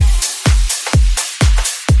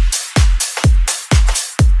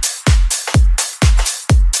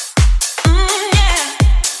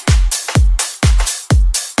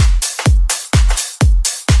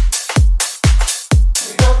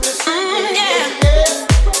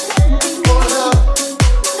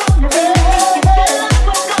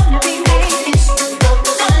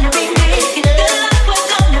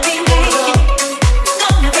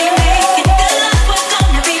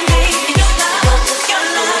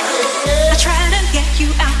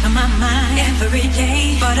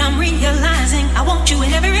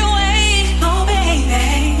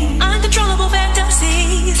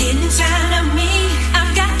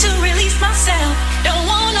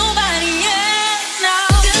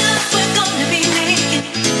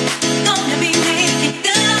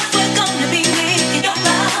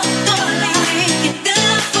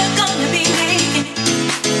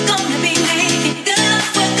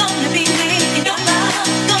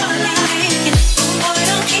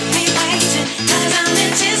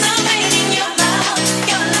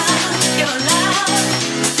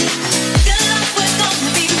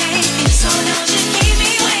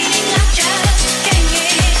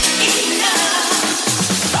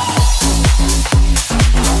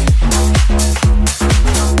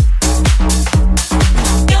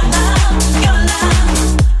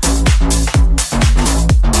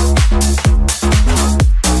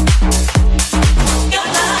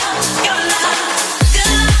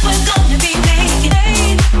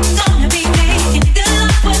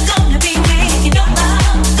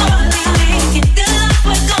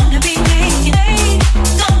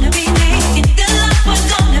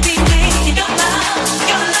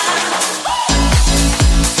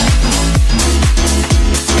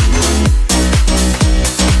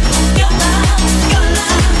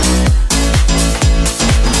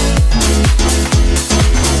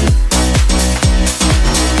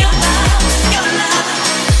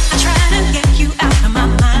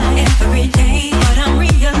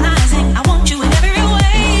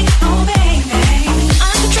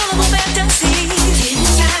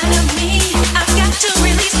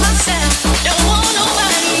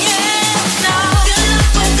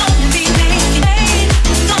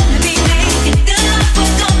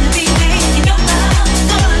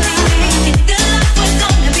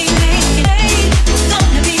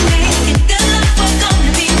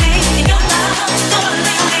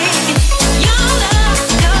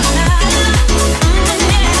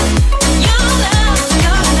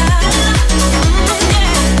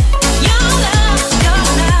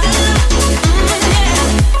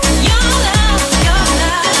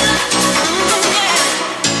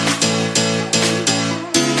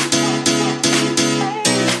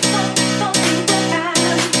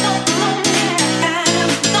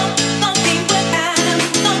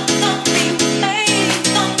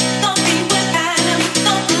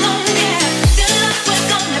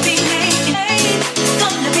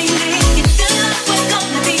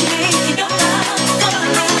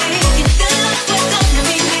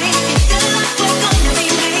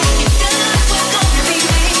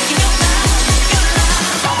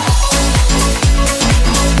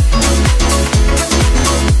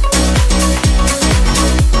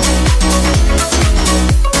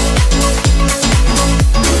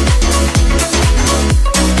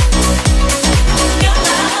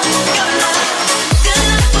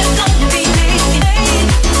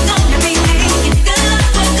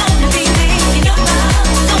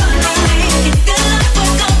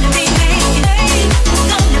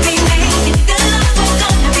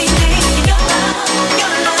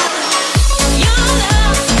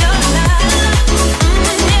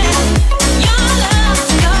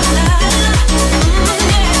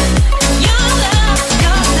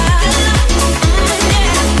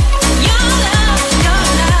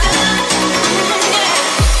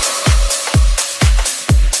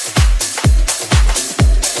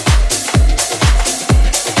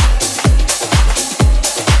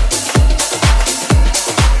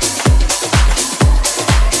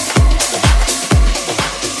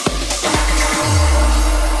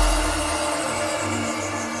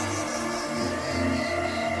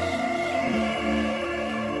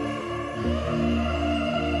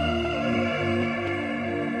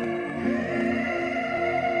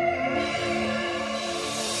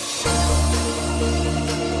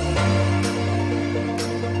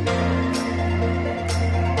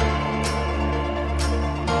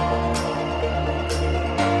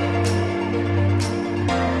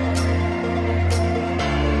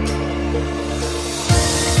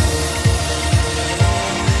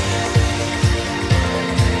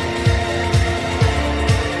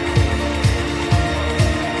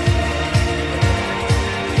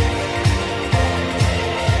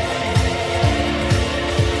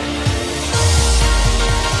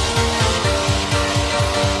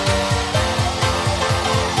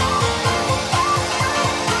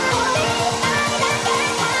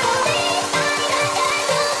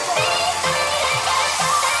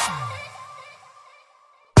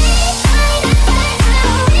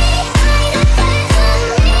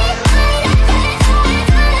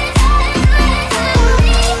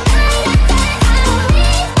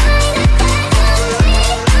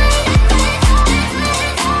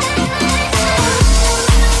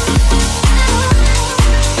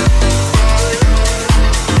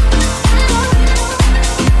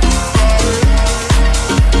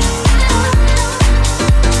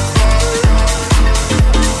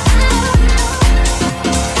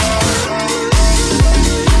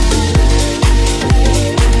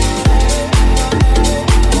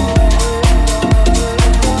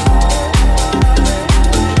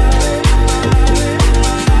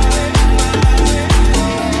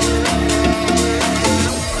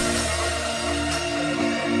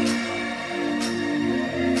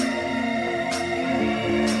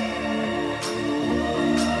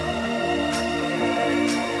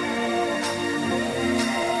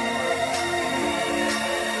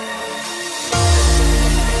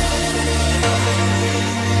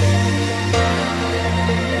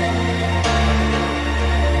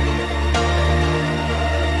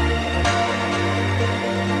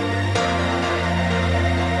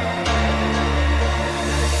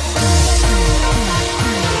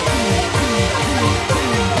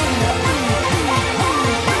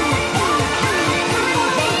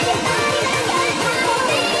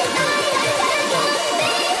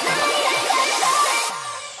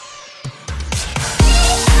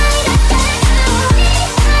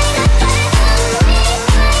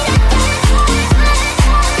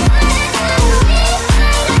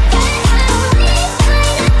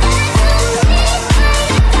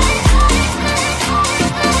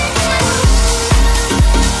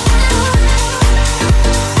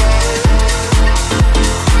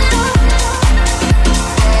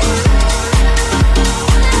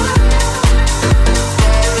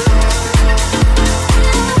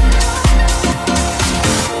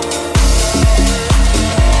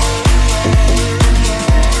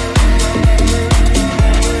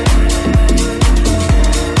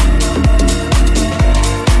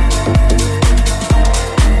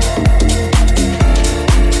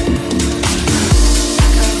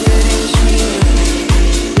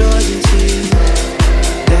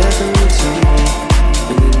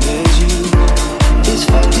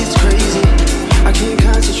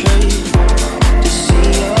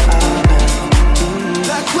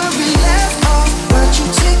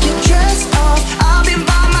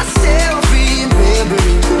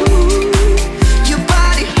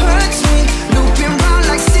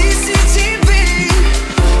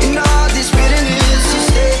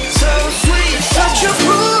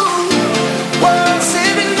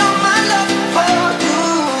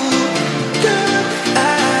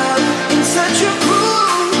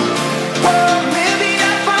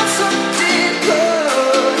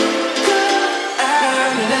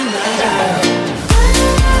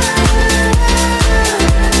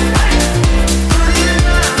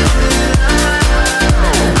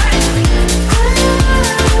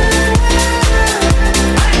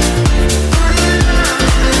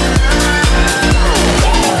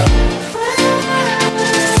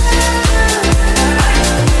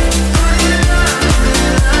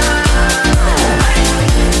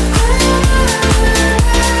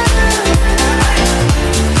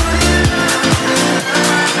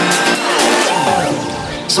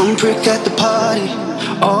prick at the party,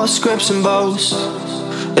 all scripts and bows.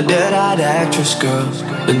 A dead-eyed actress, girl.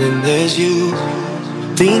 And then there's you,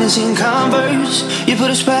 Venus in Converse. You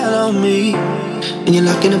put a spell on me, and you're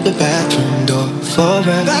locking up the bathroom door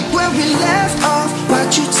forever. Back where we left off,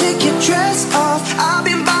 why'd you take your dress off? I've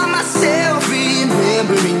been by myself,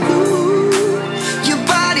 remembering you. Your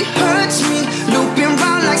body hurts me, looping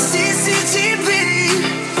round like CCTV.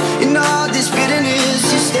 In all this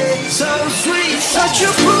bitterness, you stay so sweet. Such a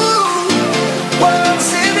fool, world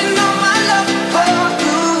saving all my love for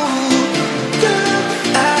you. Girl,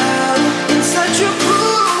 I'm in such a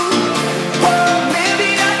fool world. Maybe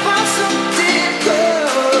I found something good.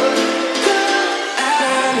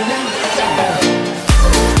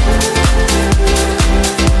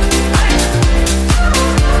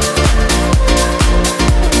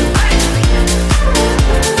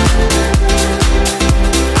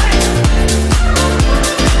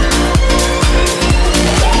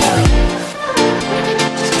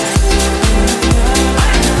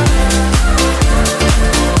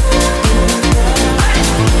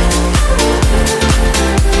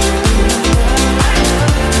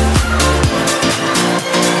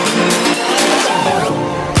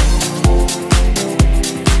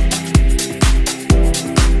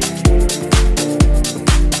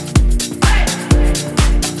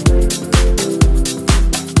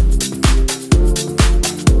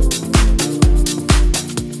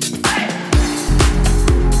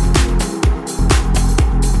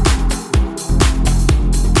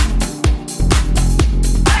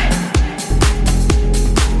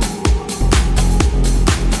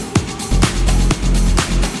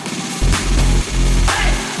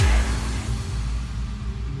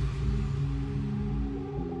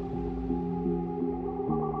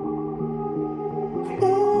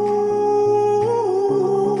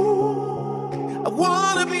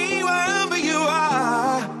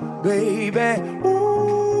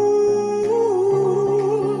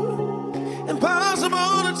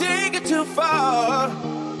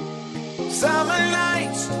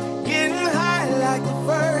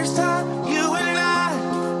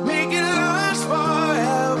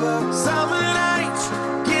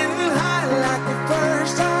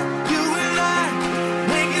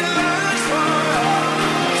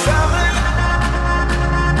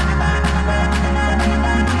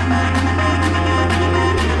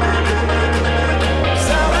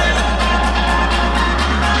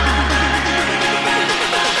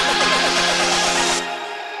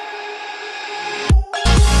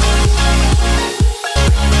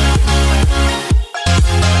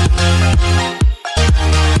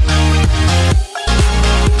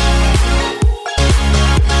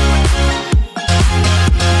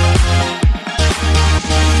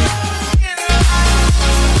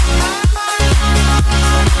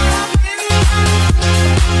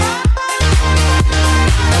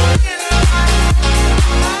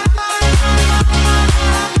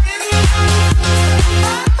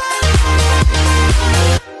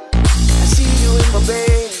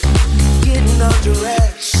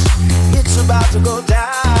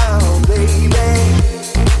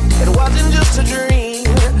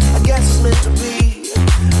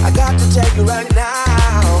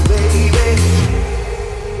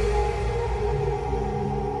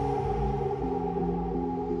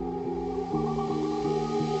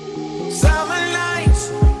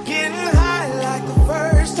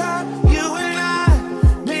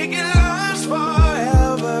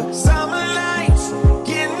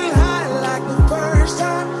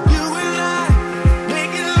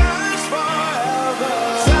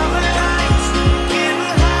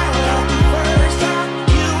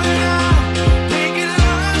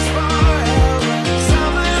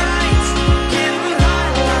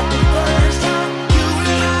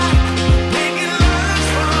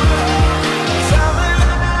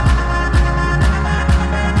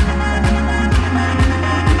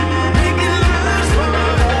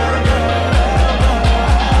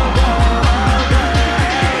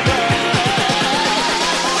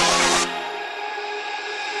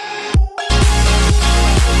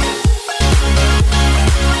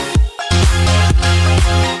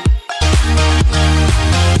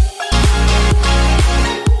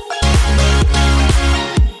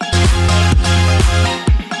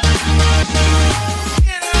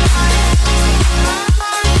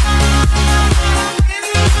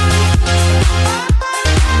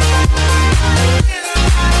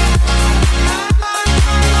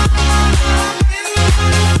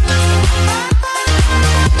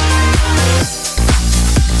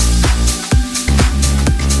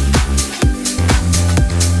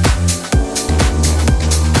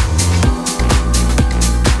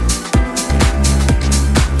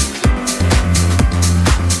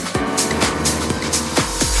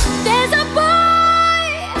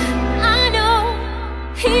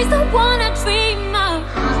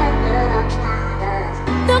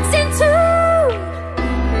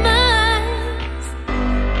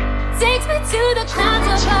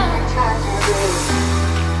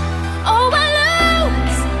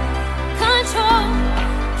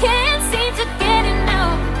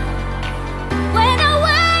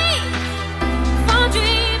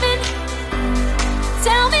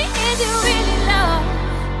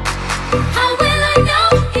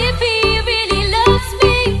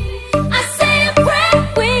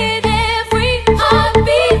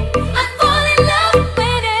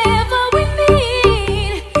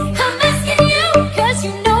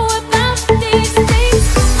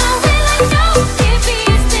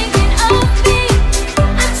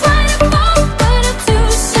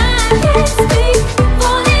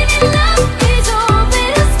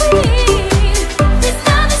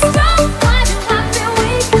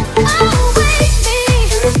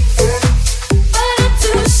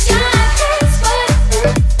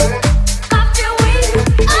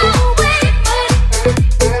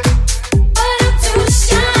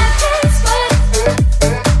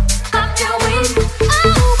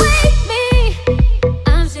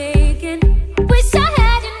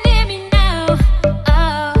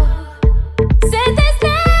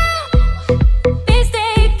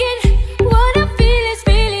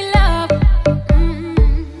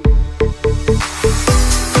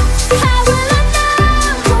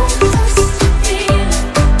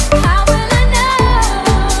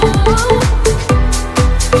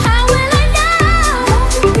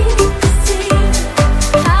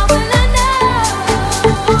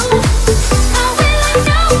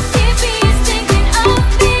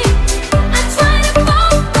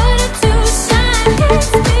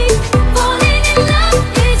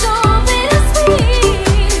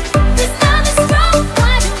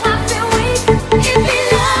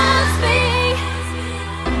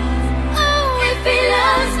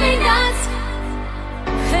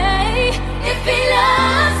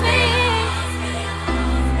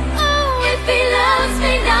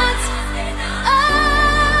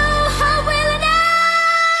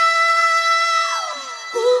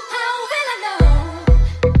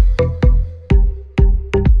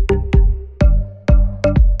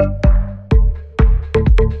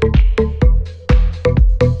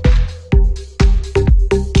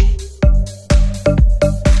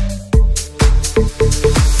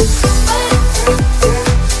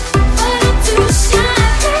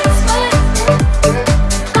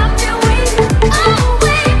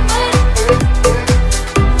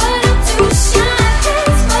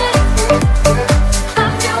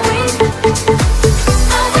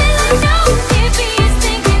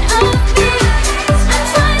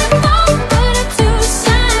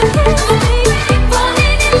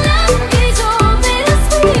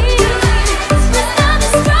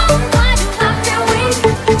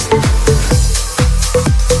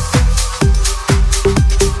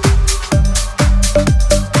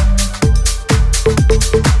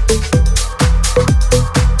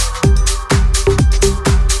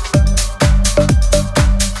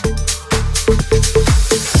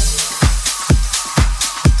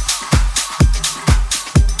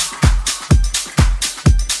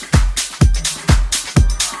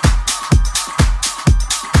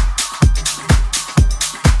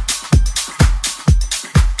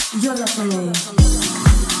 to me.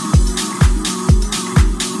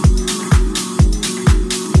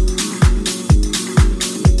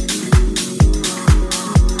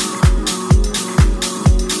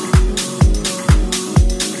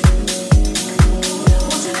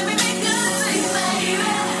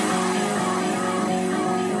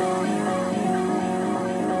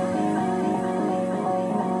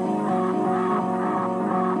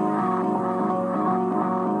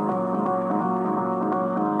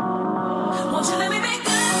 Won't you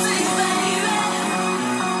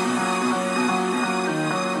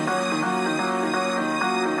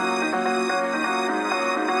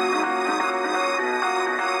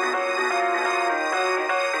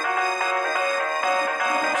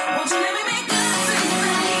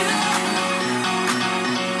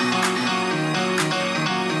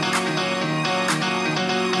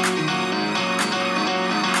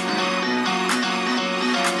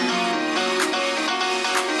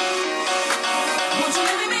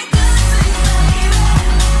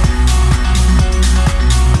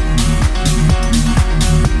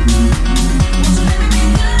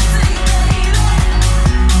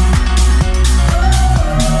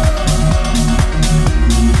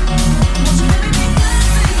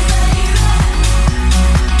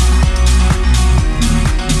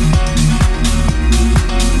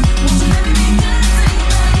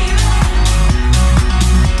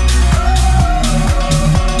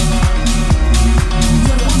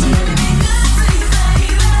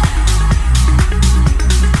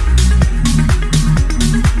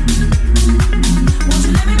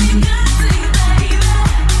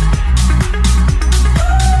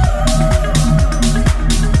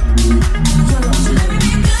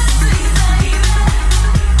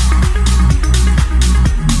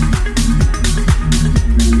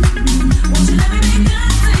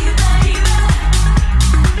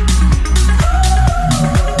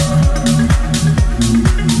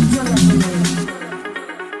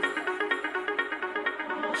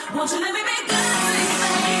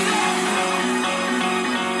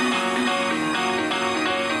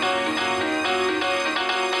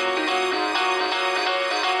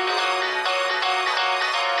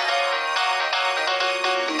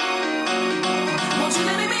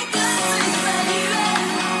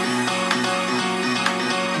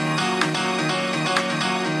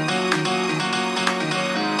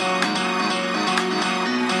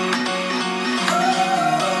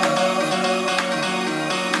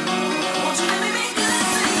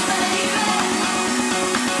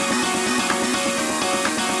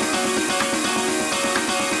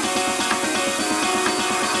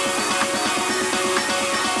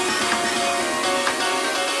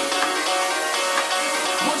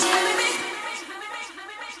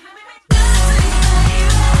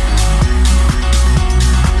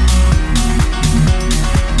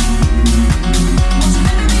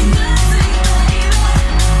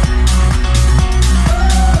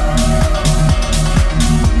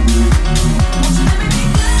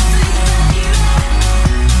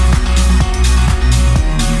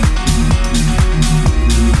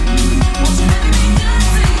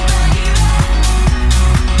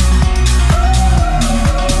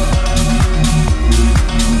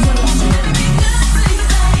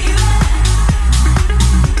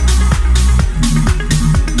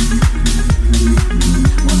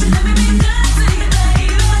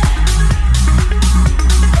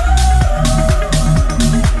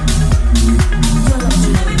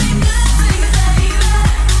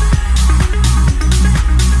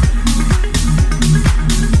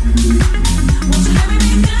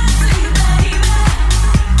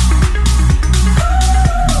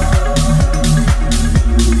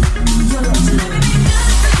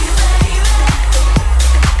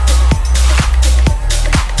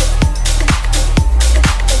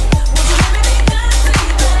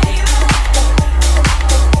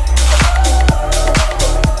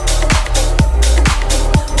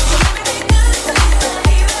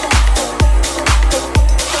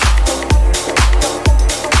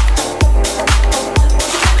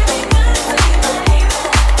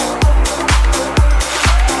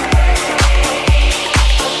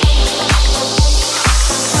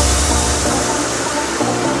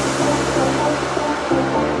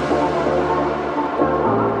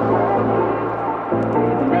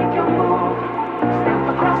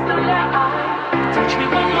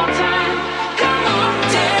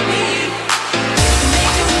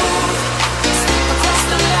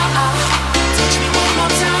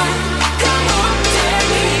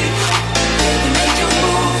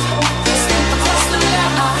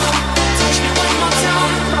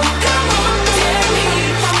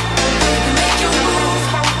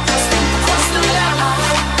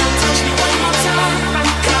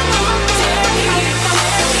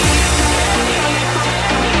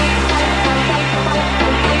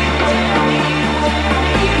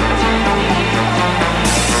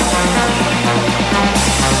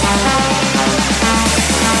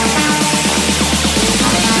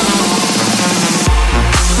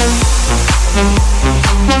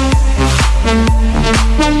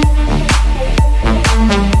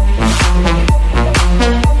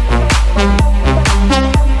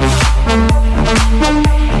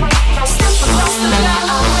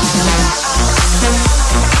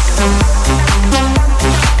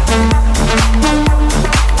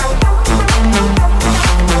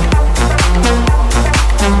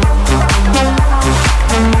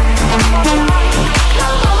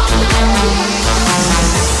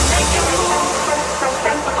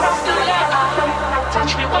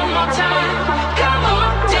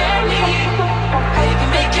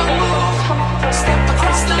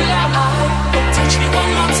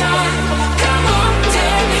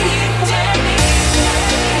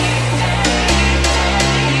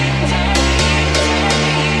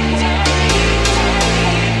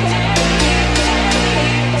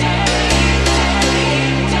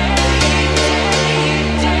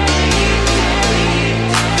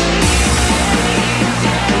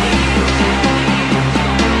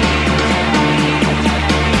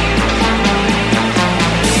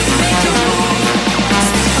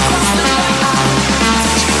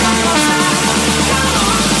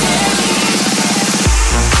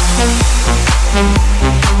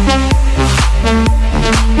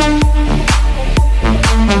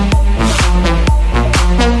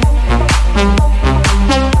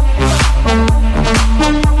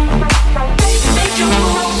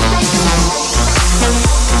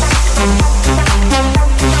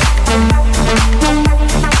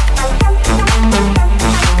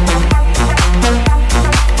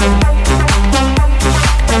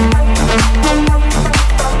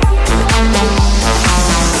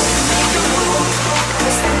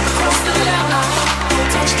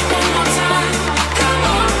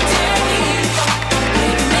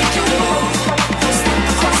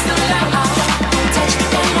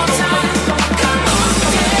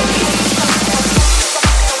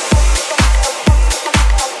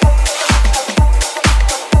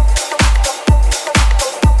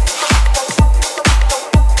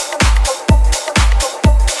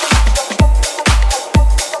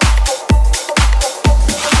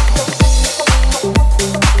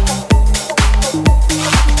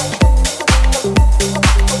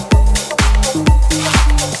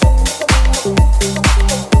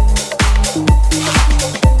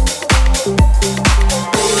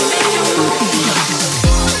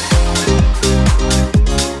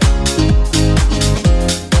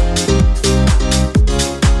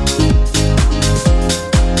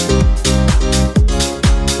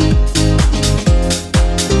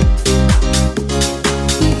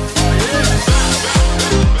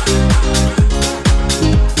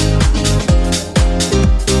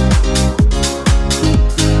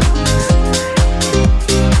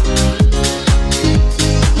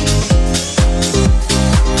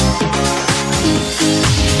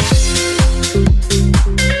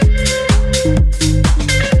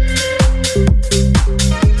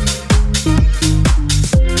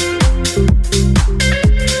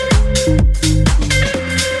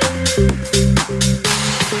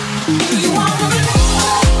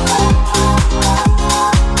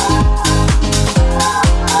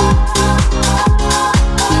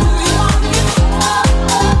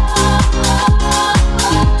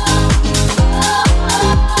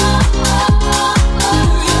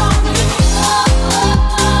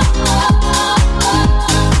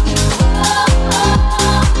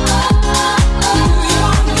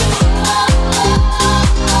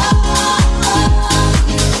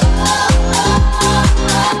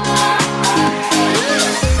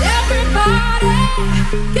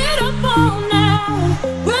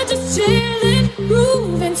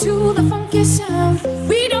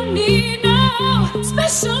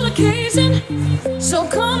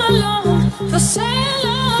for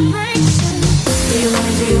celebration. Do you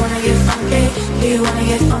wanna get funky? Do you wanna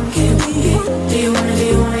get funky with me? Do you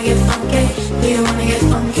wanna get funky? Do you wanna get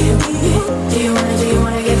funky with me? Do you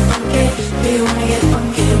wanna get funky? Do you wanna get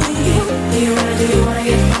funky with me? Do you wanna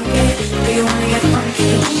get funky? Do you wanna get funky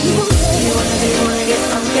with me? Do you wanna get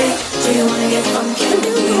funky? Do you wanna get funky with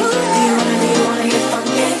me? Do you wanna get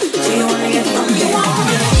funky? Do you wanna get funky with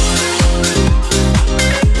me?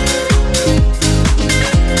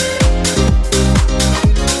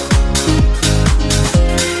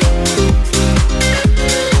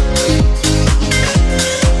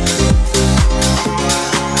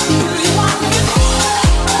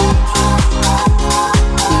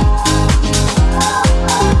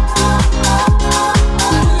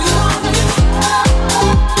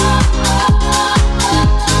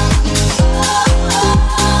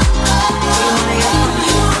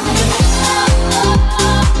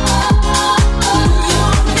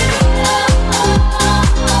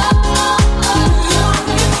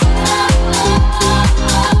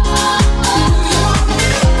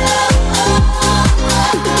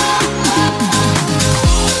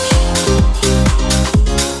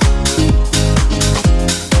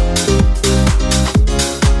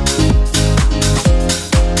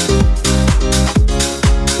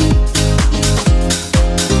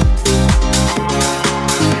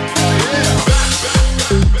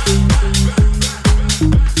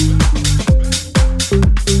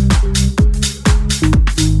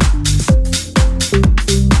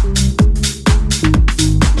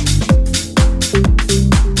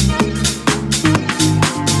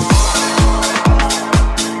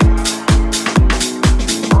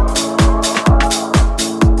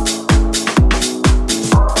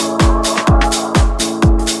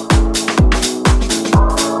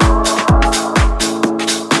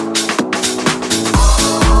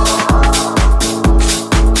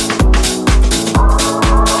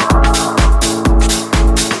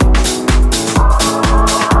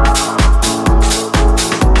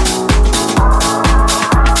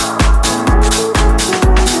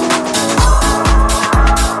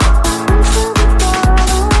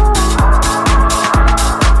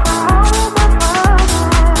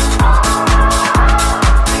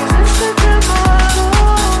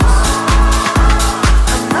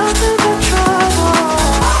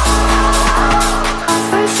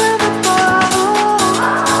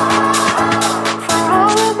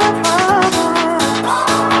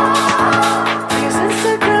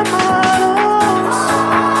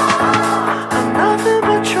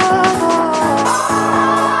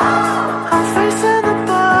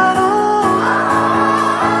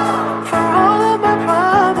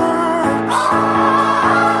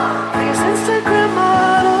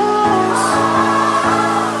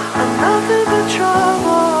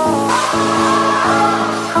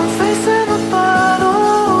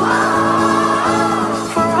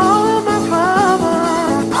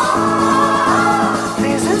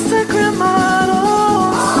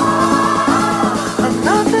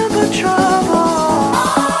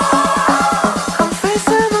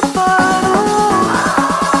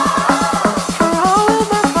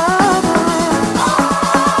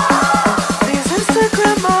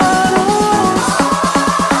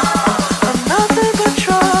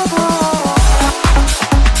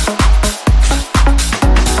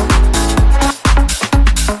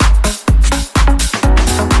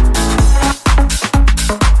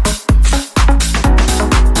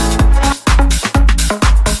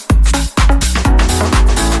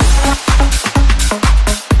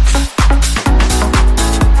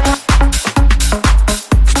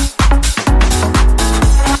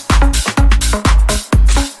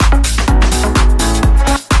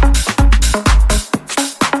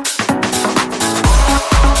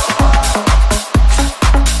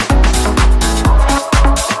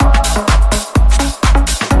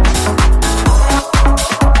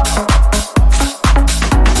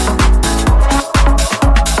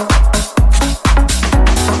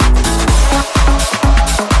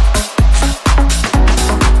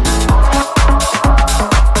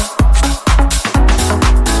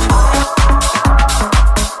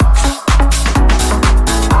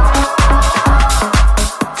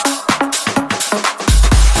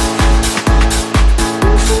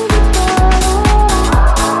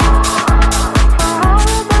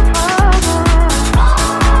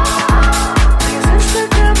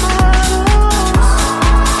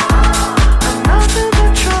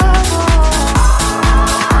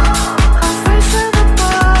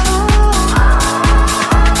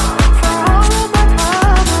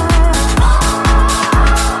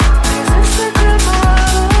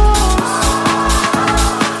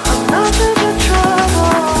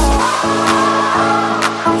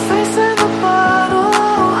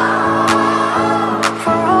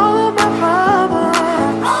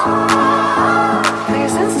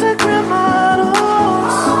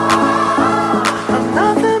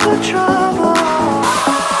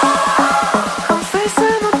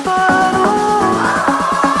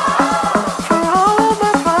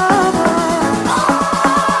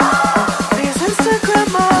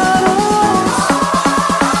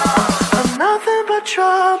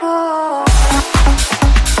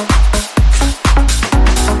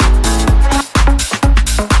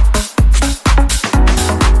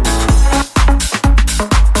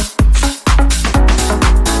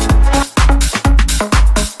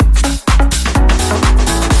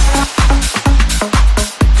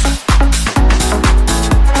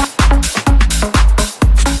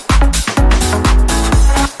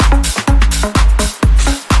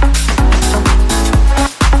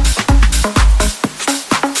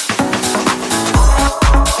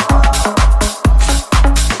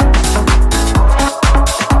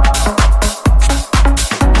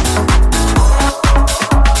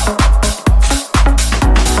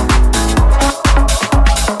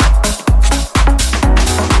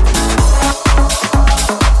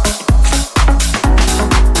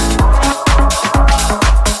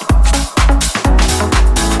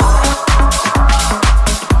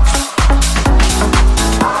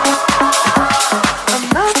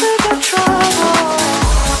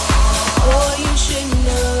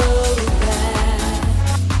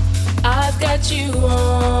 got you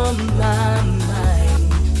on my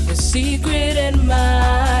mind, the secret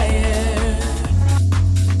admirer.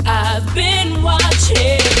 I've been watching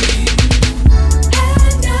you.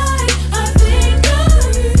 At night, I think of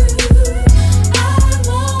you. I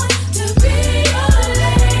want to be your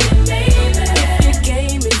lady, baby. If your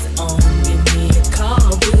game is on, give me a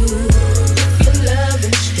call, boo. If your love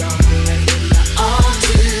is strong, let me know all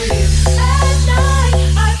to you. At night,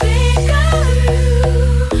 I think of you.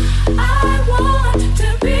 I want to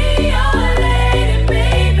be your lady,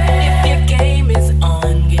 baby. If your game is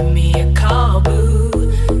on, give me a call, boo.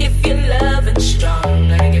 If your love is strong,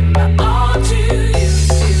 let me give my all to you.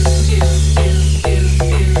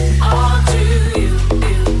 All to you.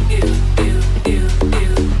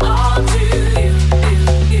 All to you.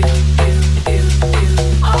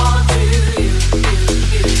 All to you.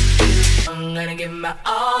 I'm gonna give my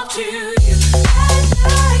all to you. At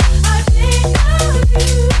night, I think of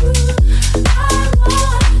you. I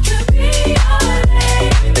want to be your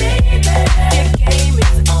lady, baby. Your game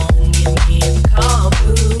is on, give me a call,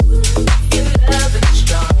 boo. Your love is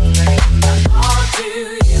strong, I give my all to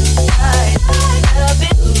you. I love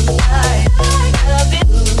it, I love it.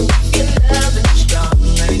 Your love is strong,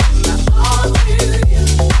 I give my all to you.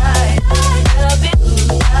 I love it,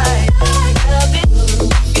 I love it.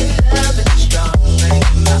 Your love is strong, I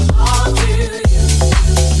give my all to you.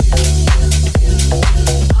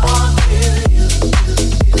 All to you.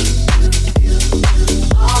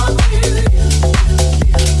 All to you.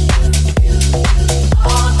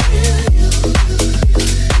 All to you.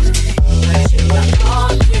 I give my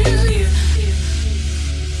all to you.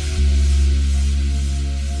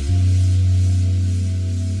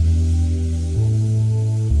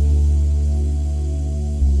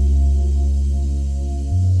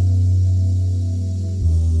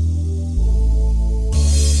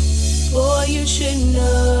 Boy, you should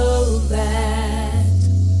know that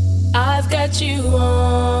I've got you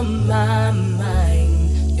on my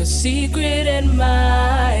mind, your secret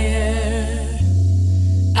admirer.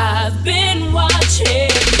 I've been watching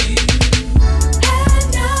you. At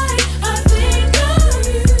night, I think of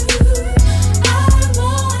you. I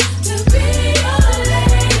want to be your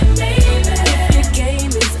lady, baby. If your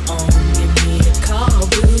game is on, give me a call,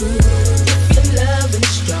 boo. If your love is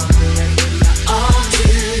strong, let me know all to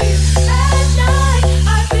you. At night,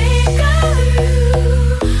 I think of you.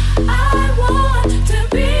 I want to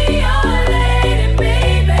be your lady,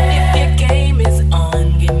 baby. If your game is on,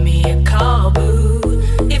 give me a call, boo.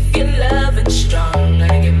 If your love is strong, I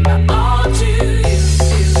give my all to you.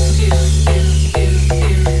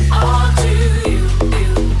 All to you.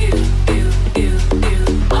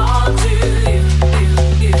 All to you.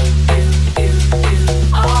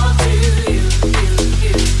 All to you.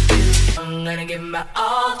 I'm gonna give my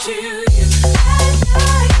all to you. At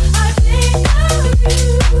night, I think of you.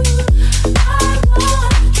 I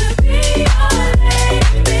want to be your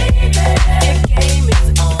lady, baby. Your game is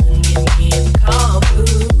on, give me a call,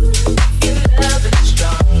 boo. Your love is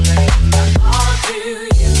strong, I give my all to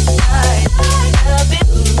you. I love it,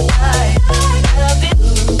 I love it.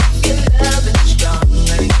 Your love is strong,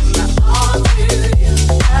 I give my all to you.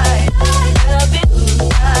 I love it,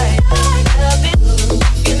 I love it.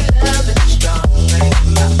 Your love is strong, I give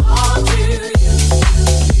my all to you.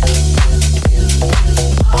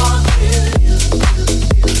 All to you.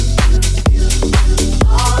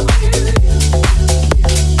 All to you.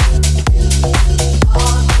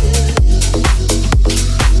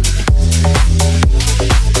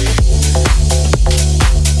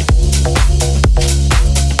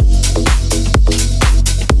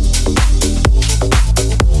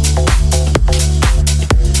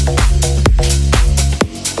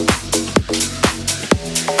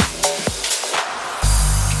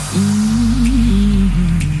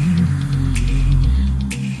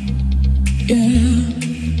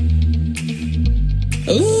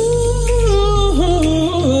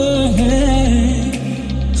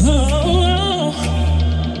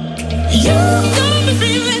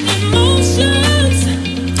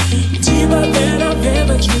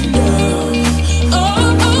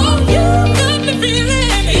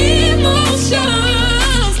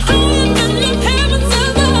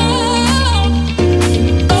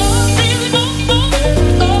 Emotions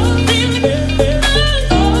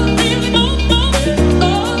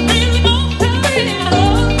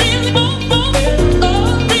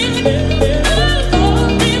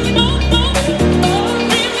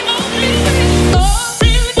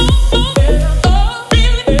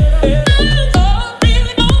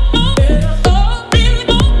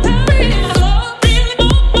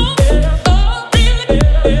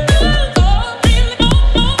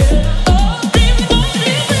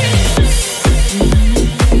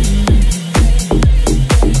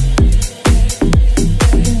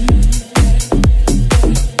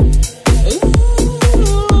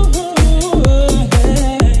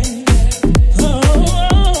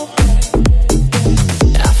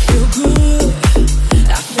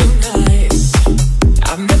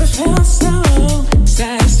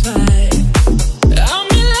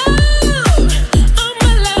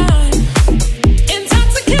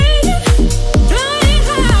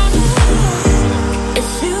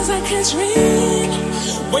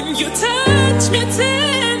You touch me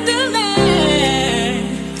tenderly.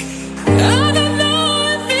 I don't know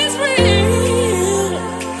if it's real,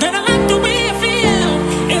 and I like the way I feel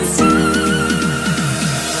inside.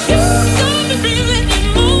 You got me feeling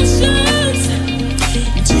emotions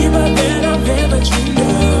deeper than I've ever dreamed of.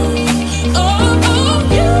 Oh,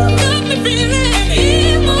 you got me feeling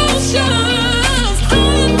emotions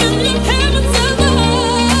higher than the heavens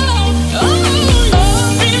above. Oh,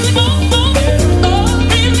 feeling more, feeling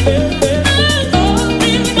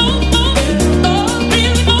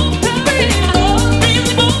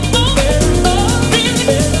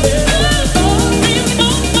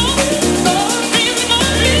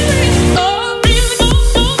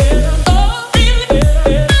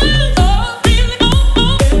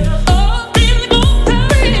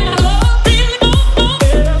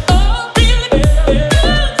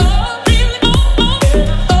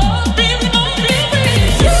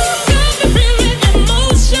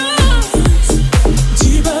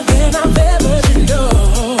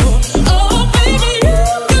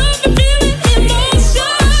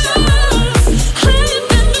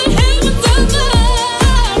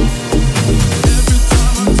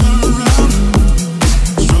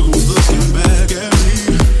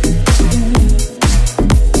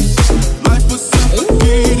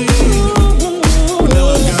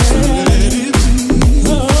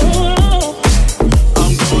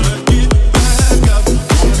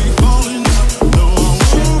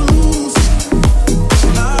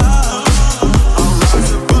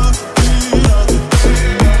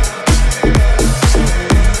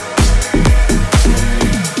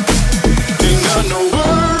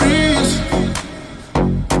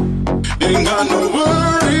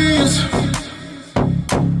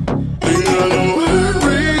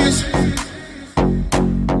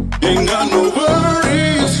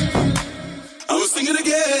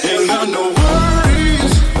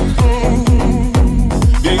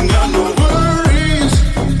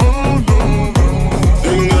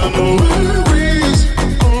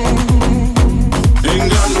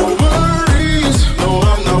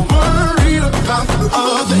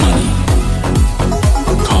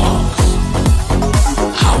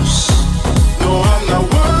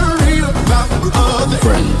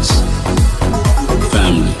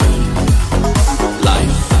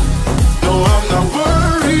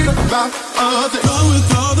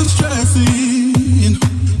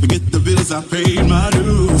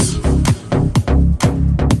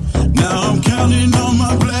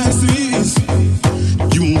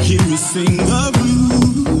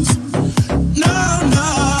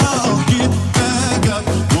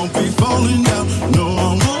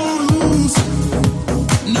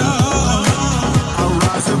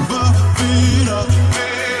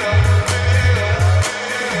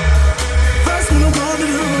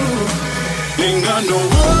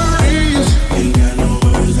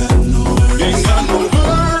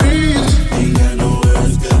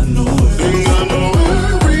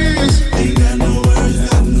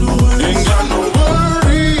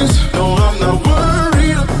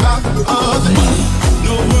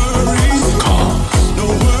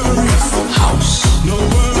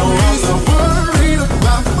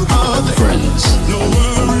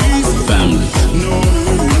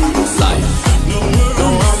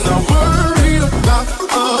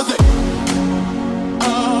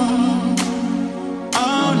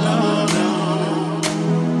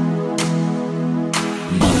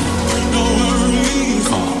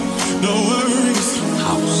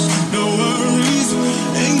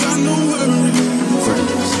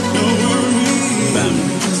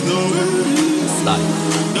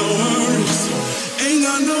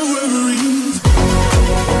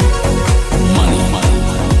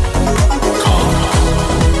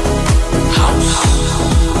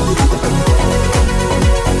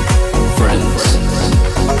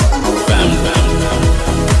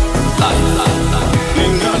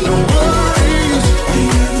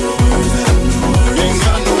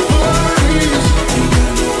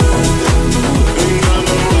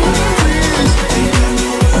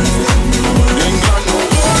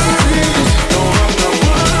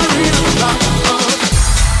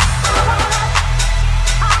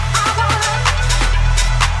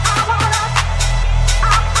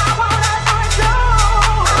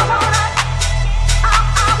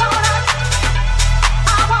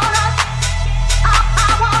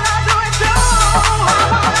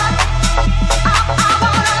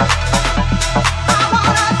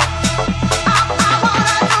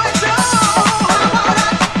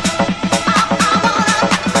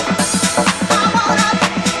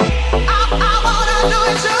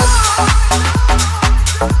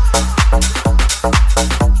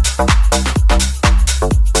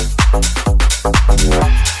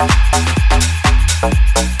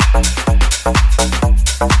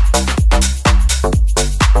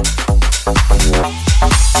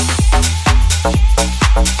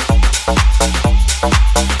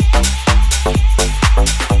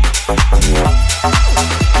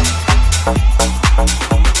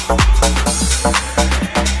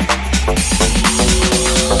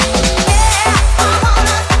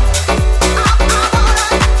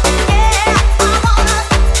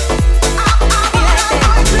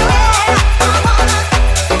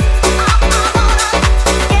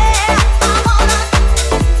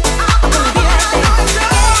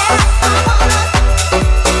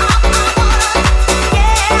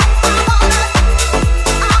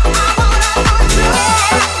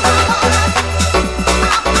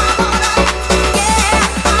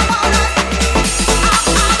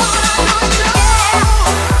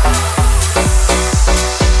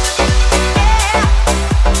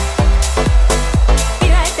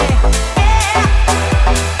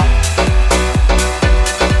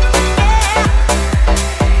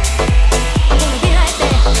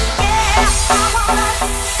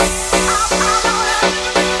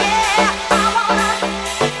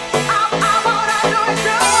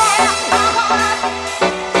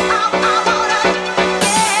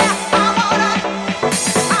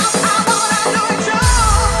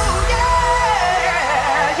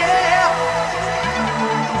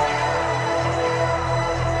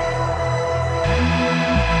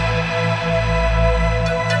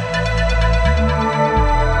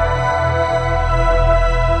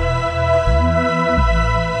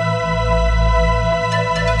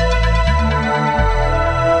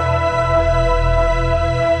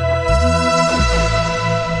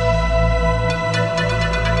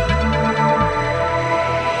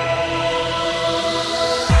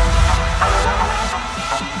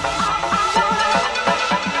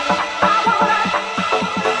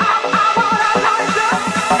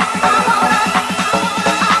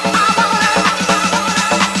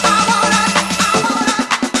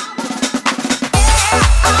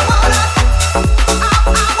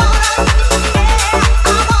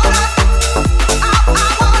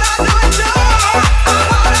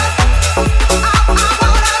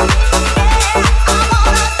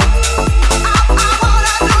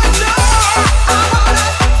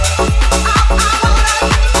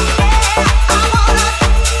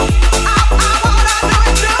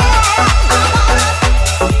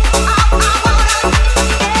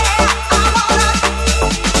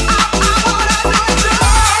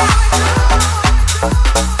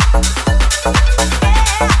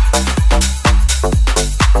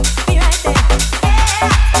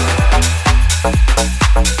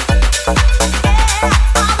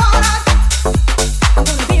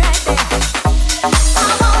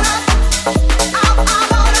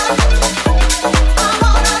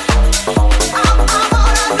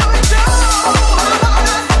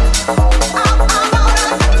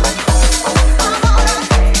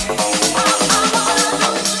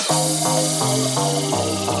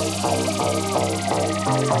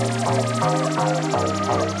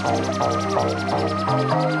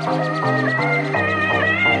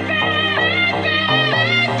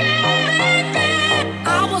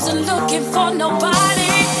wasn't looking for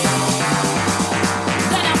nobody,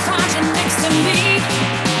 then I found you next to me.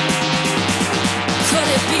 Could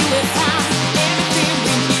it be we found everything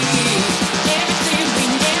we need? Everything we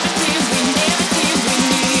need, everything we need, everything we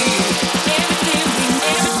need, everything we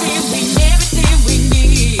need, everything we need, everything we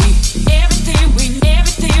need, everything we need,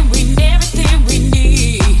 everything we need, everything we need,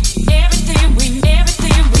 everything we need,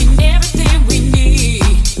 everything we need, everything we need,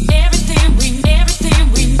 everything we need, everything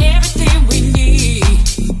we need, everything we need.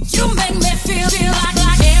 You make me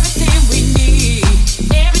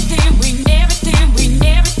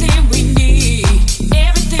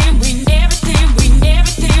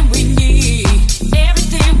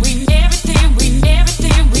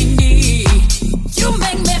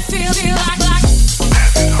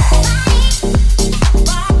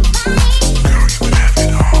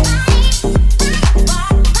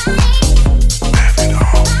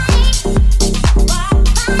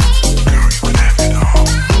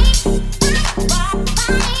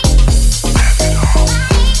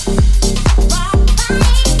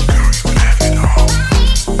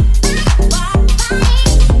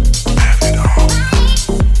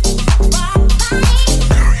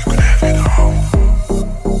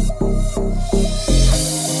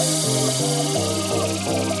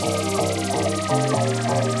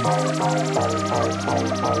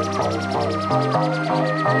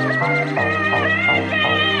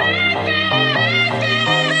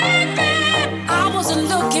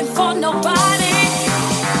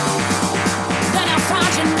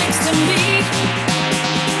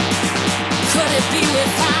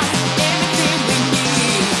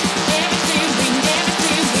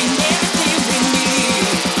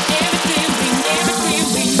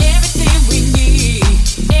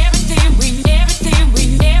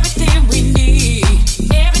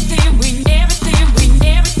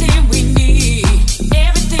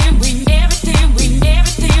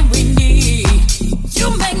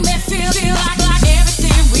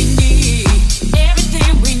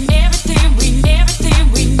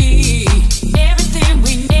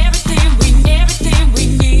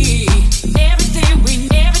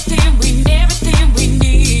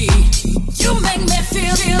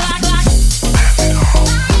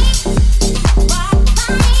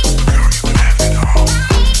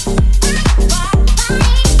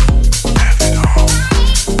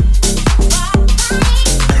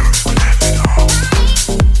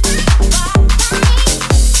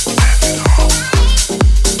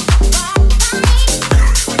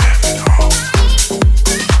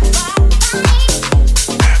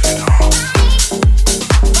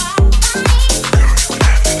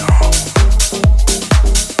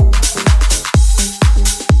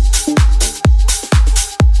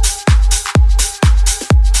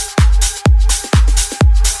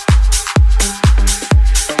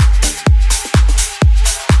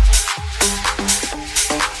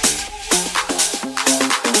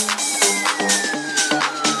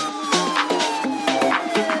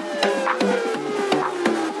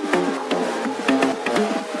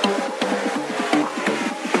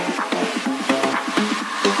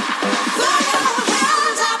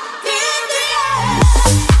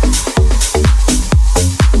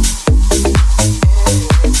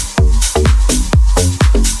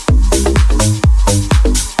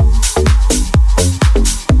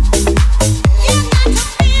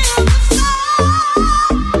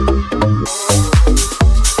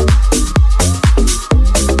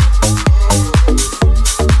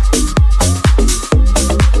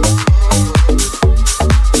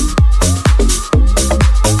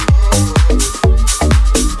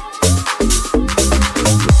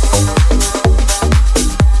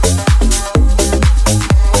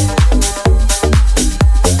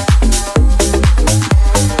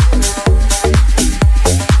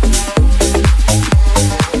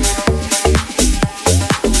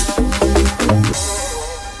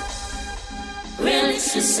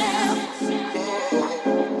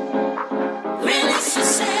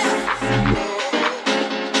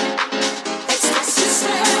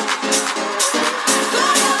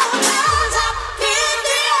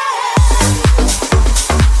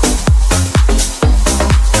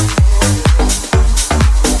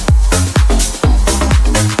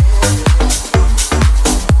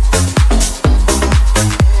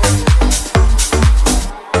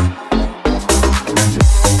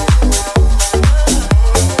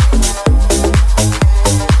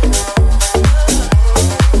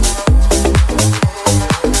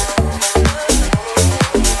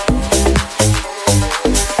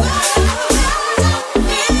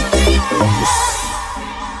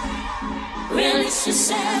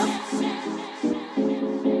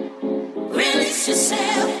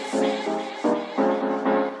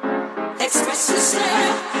express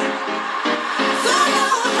yourself.